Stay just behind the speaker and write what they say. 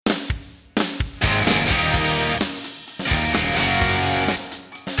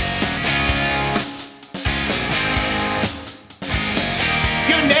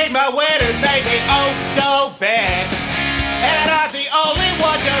The winter made me oh so bad, and I'm the only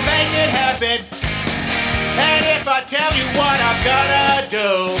one to make it happen. And if I tell you what I'm gonna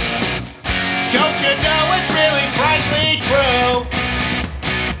do, don't you know it's really frankly true?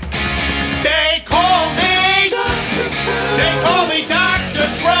 They call me Dr.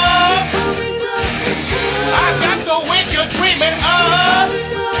 Trump. I've got the witch you're dreaming of.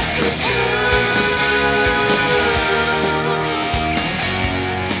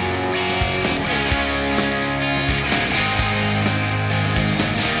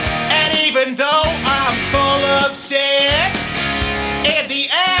 And even though I'm full of sin, in the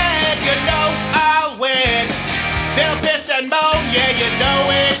end, you know I'll win. They'll piss and moan, yeah, you know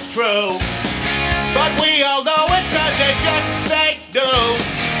it's true. But we all know it's 'cause it's just fake news.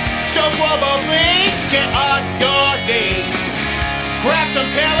 So Cuomo, please get on your knees. Grab some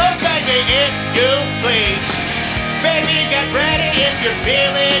pillows, baby, if you please. Baby, get ready if you're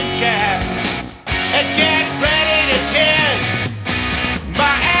feeling chapped. And get ready